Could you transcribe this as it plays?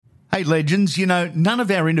Hey, legends, none of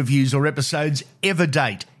our interviews or episodes ever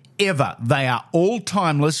date. Ever. They are all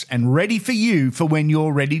timeless and ready for you for when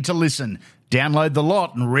you're ready to listen. Download the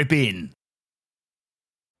lot and rip in.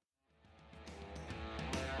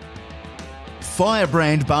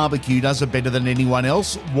 Firebrand Barbecue does it better than anyone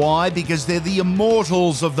else. Why? Because they're the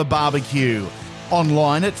immortals of the barbecue.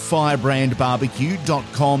 Online at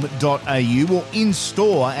firebrandbarbecue.com.au or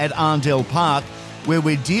in-store at Arndell Park, where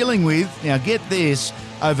we're dealing with, now get this,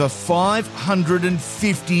 over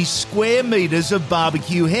 550 square metres of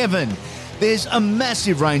barbecue heaven. There's a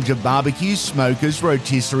massive range of barbecues, smokers,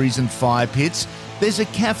 rotisseries and fire pits. There's a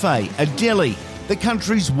cafe, a deli, the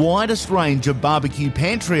country's widest range of barbecue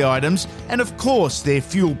pantry items, and of course their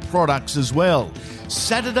fuel products as well.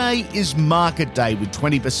 Saturday is market day with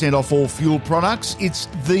 20% off all fuel products. It's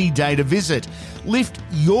the day to visit. Lift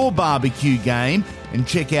your barbecue game and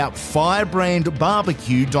check out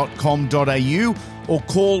firebrandbarbecue.com.au or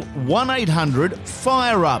call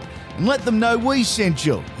 1-800-FIRE-UP and let them know we sent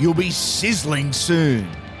you. You'll be sizzling soon.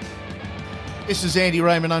 This is Andy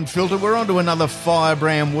Raymond Unfiltered. We're on to another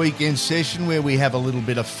Firebrand weekend session where we have a little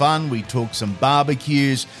bit of fun. We talk some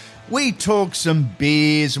barbecues, we talk some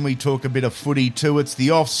beers, and we talk a bit of footy too. It's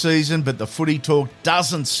the off-season, but the footy talk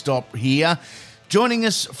doesn't stop here. Joining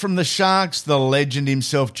us from the Sharks, the legend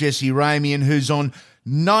himself, Jesse Ramian, who's on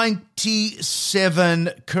 97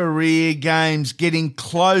 career games, getting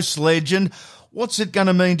close, legend. What's it going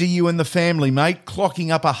to mean to you and the family, mate, clocking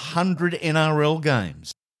up 100 NRL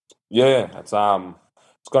games? Yeah, it's going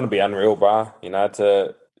to be unreal, bro. It's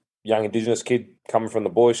a young Indigenous kid coming from the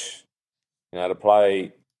bush, to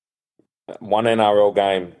play one NRL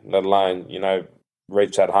game, let alone,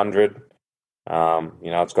 reach that 100.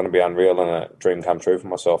 It's going to be unreal and a dream come true for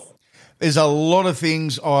myself. There's a lot of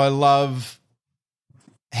things I love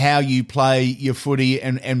how you play your footy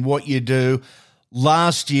and what you do.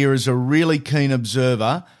 Last year, as a really keen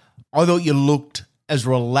observer, I thought you looked as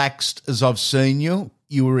relaxed as I've seen you.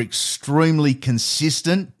 You were extremely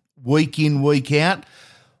consistent, week in, week out.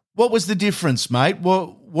 What was the difference, mate?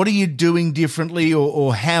 What are you doing differently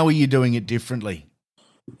or how are you doing it differently?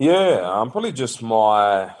 Yeah, probably just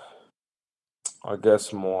my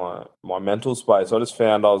mental space. I just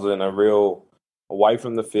found I was in a real, away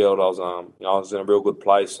from the field, I was in a real good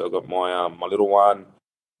place. I got my my little one,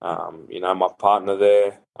 my partner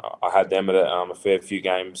there. I had them at a fair few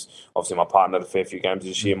games. Obviously, my partner at a fair few games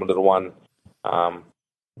this year. My little one,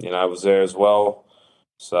 was there as well.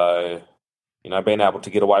 So, being able to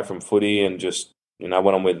get away from footy and just, when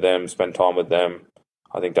I'm with them, spend time with them,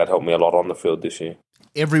 I think that helped me a lot on the field this year.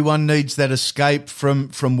 Everyone needs that escape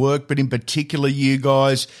from work, but in particular you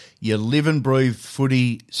guys, you live and breathe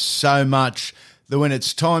footy so much that when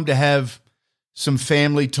it's time to have some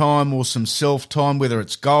family time or some self-time, whether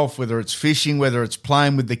it's golf, whether it's fishing, whether it's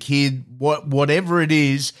playing with the kid, whatever it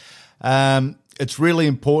is, it's really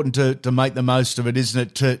important to make the most of it,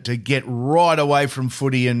 isn't it, to get right away from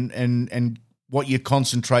footy and what you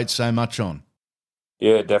concentrate so much on.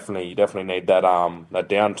 Yeah, definitely. You definitely need that that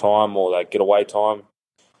downtime or that getaway time.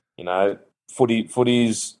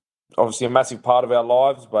 Footy's obviously a massive part of our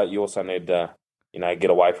lives, but you also need to, get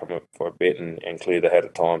away from it for a bit and clear the head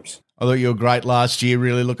at times. I thought you were great last year.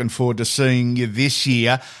 Really looking forward to seeing you this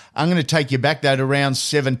year. I'm going to take you back, though, to round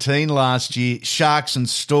 17 last year. Sharks and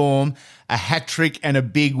Storm, a hat-trick and a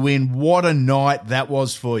big win. What a night that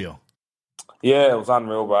was for you. Yeah, it was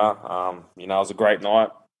unreal, bro. It was a great night.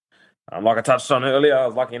 Like I touched on earlier, I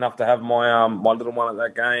was lucky enough to have my my little one at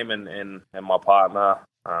that game and my partner.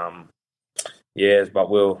 But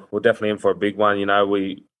we're definitely in for a big one.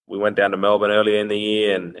 We went down to Melbourne earlier in the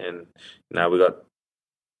year and we got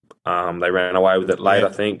they ran away with it late, I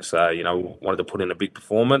think. So, we wanted to put in a big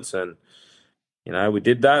performance and, we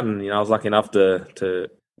did that. And, I was lucky enough to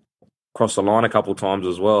cross the line a couple of times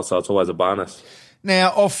as well. So it's always a bonus. Now,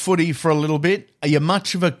 off footy for a little bit, are you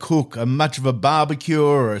much of a cook, much of a barbecue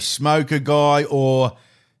or a smoker guy, or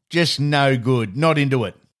just no good, not into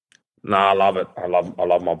it? No, I love it. I love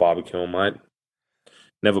my barbecuing, mate.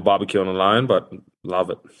 Never barbecuing alone, but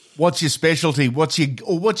love it. What's your specialty? What's your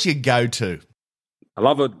go-to? I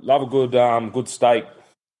love a good steak.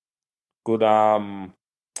 Good either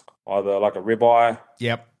like a ribeye.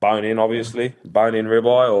 Yep. Bone in, obviously. Bone in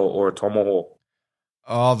ribeye or a tomahawk.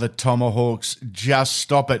 Oh, the tomahawks, just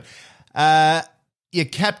stop it. Your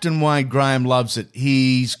captain, Wayne Graham, loves it.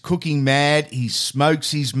 He's cooking mad. He smokes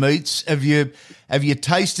his meats. Have you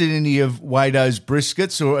tasted any of Wado's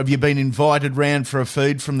briskets, or have you been invited round for a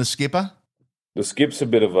feed from the skipper? The skip's a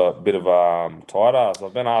bit of tight ass.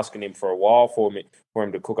 I've been asking him for a while for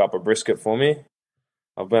him to cook up a brisket for me.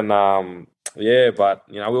 I've been Yeah, but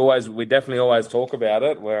we definitely always talk about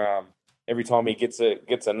it. Where every time he gets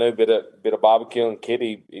a new bit of barbecue and kit,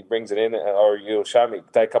 he brings it in, or he'll show me,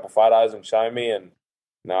 take a couple of photos and show me. And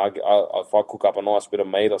if I cook up a nice bit of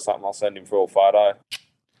meat or something, I'll send him for a photo.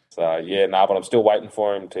 So yeah, but I'm still waiting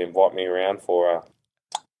for him to invite me around for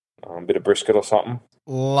a bit of brisket or something.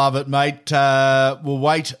 Love it, mate. We'll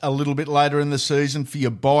wait a little bit later in the season for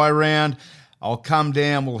your buy round. I'll come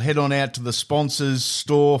down. We'll head on out to the sponsors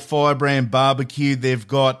store, Firebrand Barbecue. They've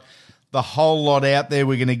got the whole lot out there.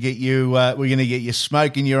 We're going to get you. We're going to get you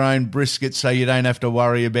smoking your own brisket, so you don't have to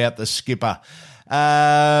worry about the skipper.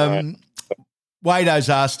 Wado's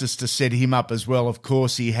asked us to set him up as well. Of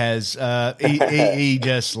course, he has. He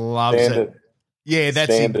just loves it. Yeah,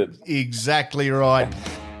 that's exactly right.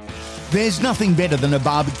 There's nothing better than a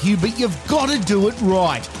barbecue, but you've got to do it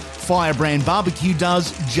right. Firebrand Barbecue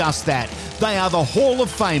does just that. They are the Hall of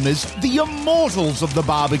Famers, the immortals of the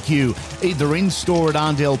barbecue, either in-store at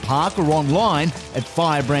Arndell Park or online at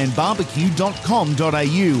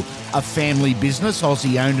firebrandbarbecue.com.au. A family business,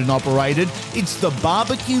 Aussie-owned and operated, it's the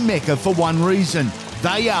barbecue mecca for one reason.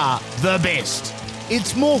 They are the best.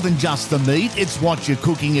 It's more than just the meat, it's what you're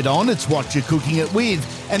cooking it on, it's what you're cooking it with,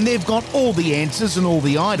 and they've got all the answers and all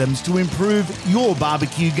the items to improve your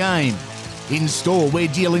barbecue game. In store, we're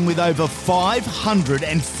dealing with over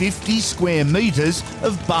 550 square metres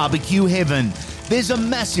of barbecue heaven. There's a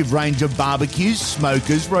massive range of barbecues,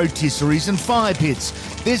 smokers, rotisseries and fire pits.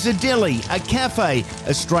 There's a deli, a cafe,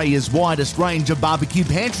 Australia's widest range of barbecue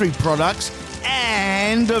pantry products,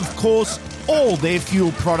 and, of course, all their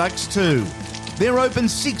fuel products too. They're open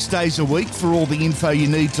 6 days a week. For all the info you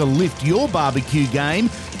need to lift your barbecue game,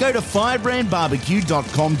 go to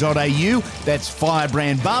firebrandbarbecue.com.au. That's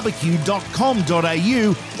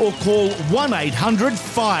firebrandbarbecue.com.au or call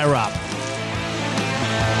 1-800-FIRE-UP.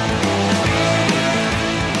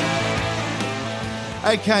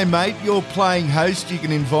 Okay, mate, you're playing host. You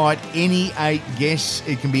can invite any 8 guests.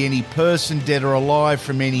 It can be any person, dead or alive,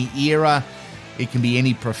 from any era. It can be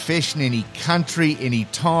any profession, any country, any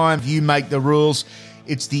time. You make the rules.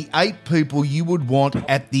 It's the 8 people you would want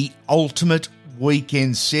at the ultimate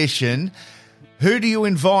weekend session. Who do you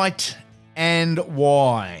invite and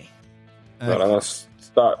why? Okay. I'm going to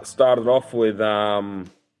start it off with The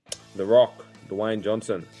Rock, Dwayne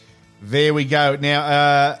Johnson. There we go.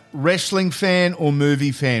 Now, wrestling fan or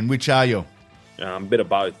movie fan? Which are you? A bit of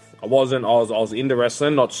both. I was into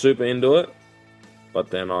wrestling, not super into it. But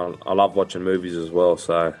then I love watching movies as well,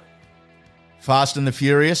 so. Fast and the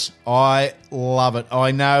Furious, I love it.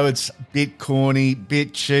 I know it's a bit corny,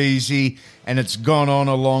 bit cheesy, and it's gone on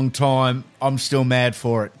a long time. I'm still mad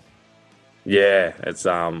for it. Yeah, it's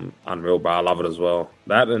unreal, bro. I love it as well.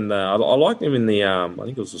 That and I liked him in the, I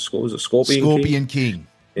think it was Scorpion King? Scorpion King.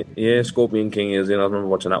 Yeah, Scorpion King is in. I remember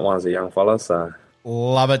watching that one as a young fella, so.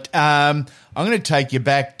 Love it. I'm going to take you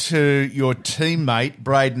back to your teammate,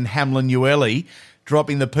 Braden Hamlin-Uele,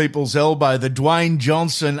 dropping the people's elbow, the Dwayne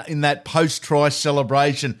Johnson in that post-try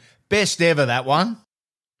celebration. Best ever, that one.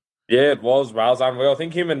 Yeah, it was, bro. It was unreal. I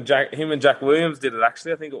think him and Jack Williams did it,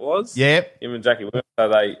 actually. I think it was. Yep. Him and Jackie Williams. So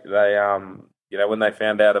they when they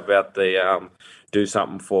found out about the do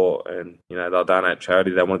something for, and they'll donate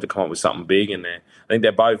charity, they wanted to come up with something big in there. I think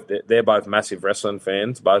they're both massive wrestling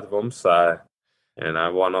fans, both of them. So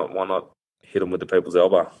why not hit them with the people's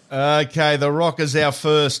elbow? Okay, The Rock is our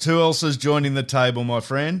first. Who else is joining the table, my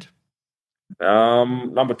friend?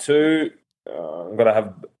 Number 2, I'm gonna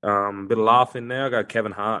have a bit of laugh in there. I go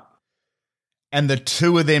Kevin Hart. And the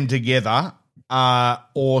two of them together are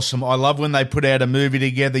awesome. I love when they put out a movie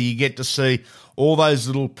together. You get to see all those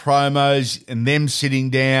little promos and them sitting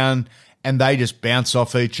down and they just bounce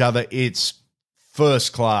off each other. It's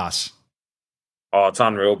first class. Oh, it's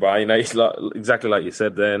unreal, bro. It's exactly like you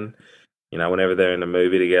said then. Whenever they're in a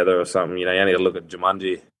movie together or something, you only got to look at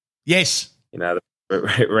Jumanji. Yes. The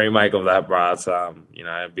remake of that, bro. It's,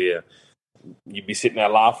 you'd be sitting there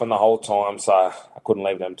laughing the whole time, so I couldn't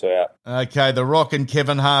leave them two out. Okay, The Rock and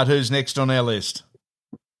Kevin Hart. Who's next on our list?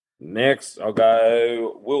 Next, I'll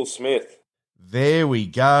go Will Smith. There we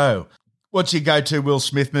go. What's your go-to Will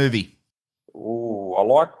Smith movie? Ooh, I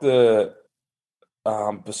like the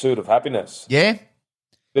Pursuit of Happiness. Yeah?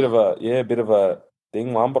 Bit of a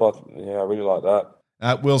thing one, but I really like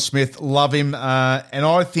that. Will Smith, love him. And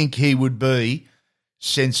I think he would be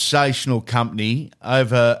sensational company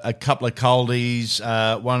over a couple of coldies,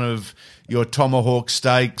 one of your tomahawk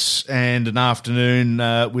steaks and an afternoon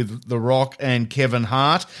with The Rock and Kevin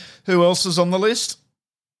Hart. Who else is on the list?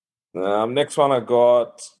 Next one I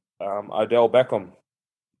got Odell Beckham.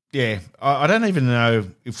 Yeah, I don't even know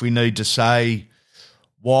if we need to say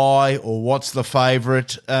why or what's the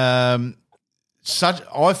favourite.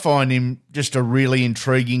 I find him just a really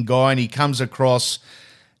intriguing guy, and he comes across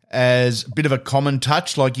as a bit of a common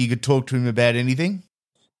touch, like you could talk to him about anything.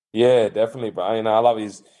 Yeah, definitely, bro. I love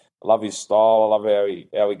his style. I love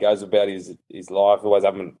how he goes about his life, always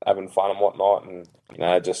having fun and whatnot, and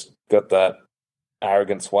just got that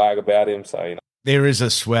arrogant swag about him. So there is a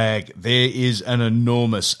swag. There is an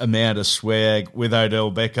enormous amount of swag with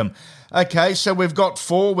Odell Beckham. Okay, so we've got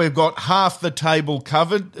 4. We've got half the table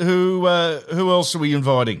covered. Who else are we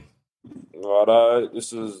inviting? Righto,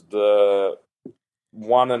 this is the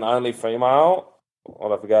one and only female.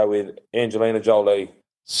 I'll have to go with Angelina Jolie.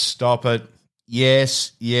 Stop it.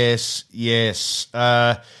 Yes.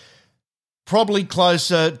 Probably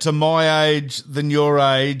closer to my age than your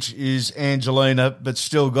age is Angelina, but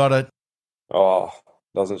still got it. Oh,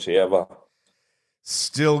 doesn't she ever?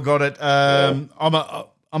 Still got it.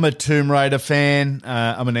 I'm a Tomb Raider fan.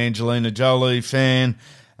 I'm an Angelina Jolie fan.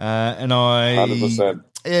 And 100%.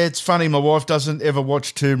 It's funny, my wife doesn't ever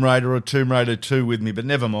watch Tomb Raider or Tomb Raider 2 with me, but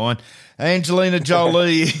never mind. Angelina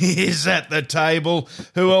Jolie is at the table.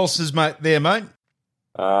 Who else is there, mate?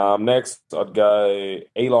 Next, I'd go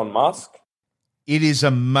Elon Musk. It is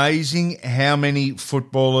amazing how many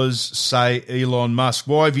footballers say Elon Musk.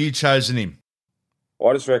 Why have you chosen him?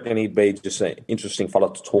 I just reckon he'd be just an interesting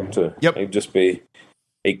fella to talk to. Yep. He'd just be...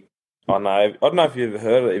 I don't know if you've ever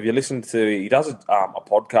heard of it. If you listen to... He does a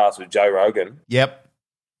podcast with Joe Rogan. Yep.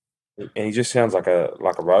 And he just sounds like a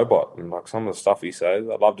robot, and like some of the stuff he says,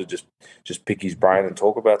 I'd love to just pick his brain and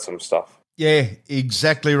talk about some stuff. Yeah,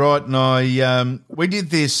 exactly right. And we did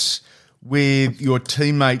this with your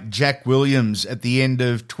teammate Jack Williams at the end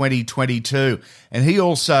of 2022, and he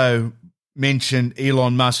also mentioned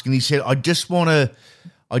Elon Musk, and he said, I just want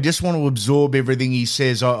to absorb everything he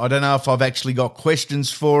says. I don't know if I've actually got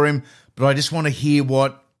questions for him, but I just want to hear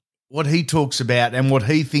what he talks about and what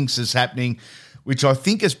he thinks is happening, which I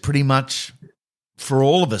think is pretty much for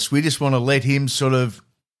all of us. We just want to let him sort of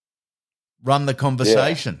run the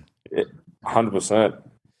conversation. Yeah, 100%.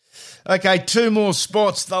 Okay, 2 more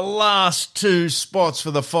spots. The last 2 spots for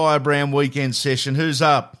the Firebrand weekend session. Who's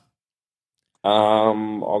up?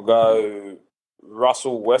 I'll go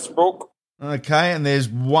Russell Westbrook. Okay, and there's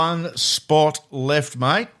 1 spot left,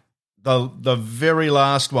 mate. The very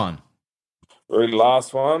last one. Very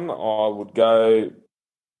last one, I would go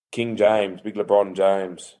King James, big LeBron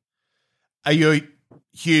James. Are you a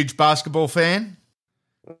huge basketball fan?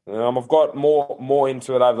 I've got more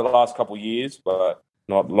into it over the last couple of years, but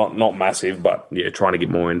not massive. But yeah, trying to get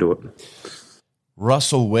more into it.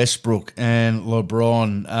 Russell Westbrook and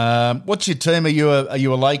LeBron. What's your team? Are you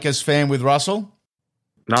a Lakers fan with Russell?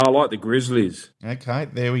 No, I like the Grizzlies. Okay,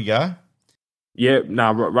 there we go. Yeah,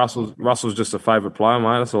 no, Russell's just a favourite player,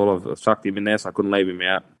 mate. That's all. I've sucked him in there, so I couldn't leave him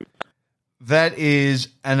out. That is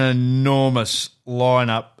an enormous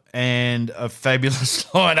lineup and a fabulous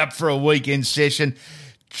lineup for a weekend session.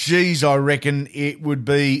 Geez, I reckon it would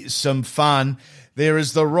be some fun. There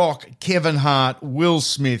is The Rock, Kevin Hart, Will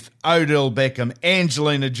Smith, Odell Beckham,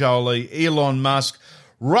 Angelina Jolie, Elon Musk,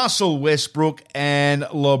 Russell Westbrook, and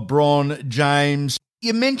LeBron James.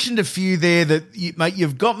 You mentioned a few there that, mate,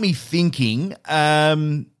 you've got me thinking.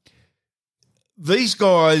 These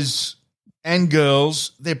guys and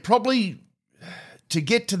girls, they're probably, to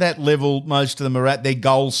get to that level, most of them are at, they're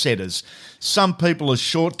goal setters. Some people are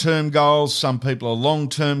short-term goals, some people are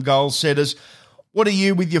long-term goal setters. What are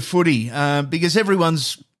you with your footy? Because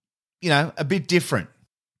everyone's, a bit different.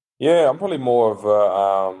 Yeah, I'm probably more of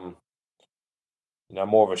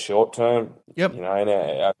a short-term. Yep. In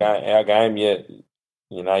our game, you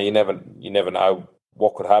never know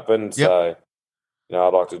what could happen. Yep. So,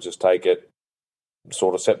 I'd like to just take it,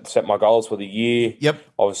 sort of set my goals for the year. Yep.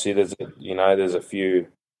 Obviously, there's a few,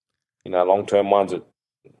 long-term ones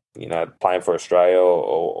that, playing for Australia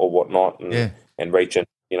or whatnot, and reaching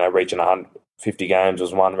 150 games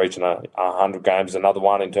was one, reaching 100 games is another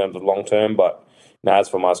one in terms of long-term. But as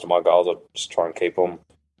for most of my goals, I just try and keep them,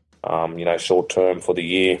 short-term for the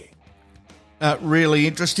year. Really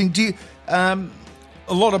interesting. Do you, a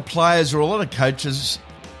lot of players or a lot of coaches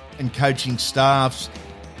and coaching staffs,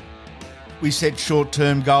 we set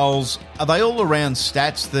short-term goals. Are they all around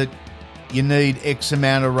stats that you need X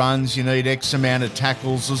amount of runs, you need X amount of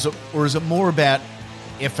tackles, or is it more about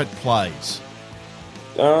effort plays?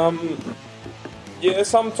 Yeah,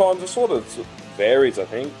 sometimes it sort of varies, I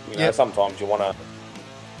think. Sometimes you want to,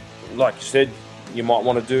 like you said, you might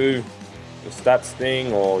want to do the stats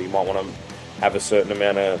thing, or you might want to have a certain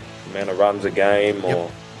amount of runs a game, or,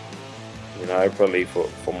 probably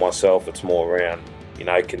for myself, it's more around,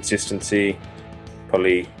 consistency,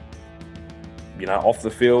 probably, off the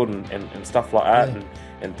field and stuff like that.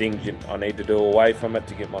 and things I need to do away from it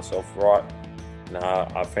to get myself right. And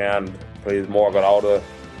I found probably the more I got older,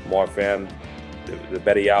 the more I found the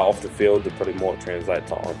better you are off the field, the probably more it translates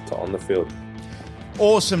to on the field.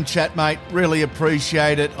 Awesome chat, mate. Really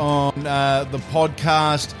appreciate it on the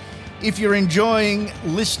podcast. If you're enjoying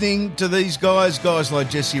listening to these guys like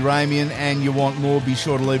Jesse Ramian, and you want more, be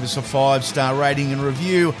sure to leave us a 5-star rating and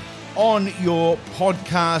review on your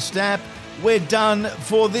podcast app. We're done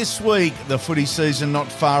for this week. The footy season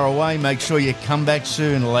not far away. Make sure you come back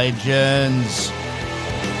soon, legends.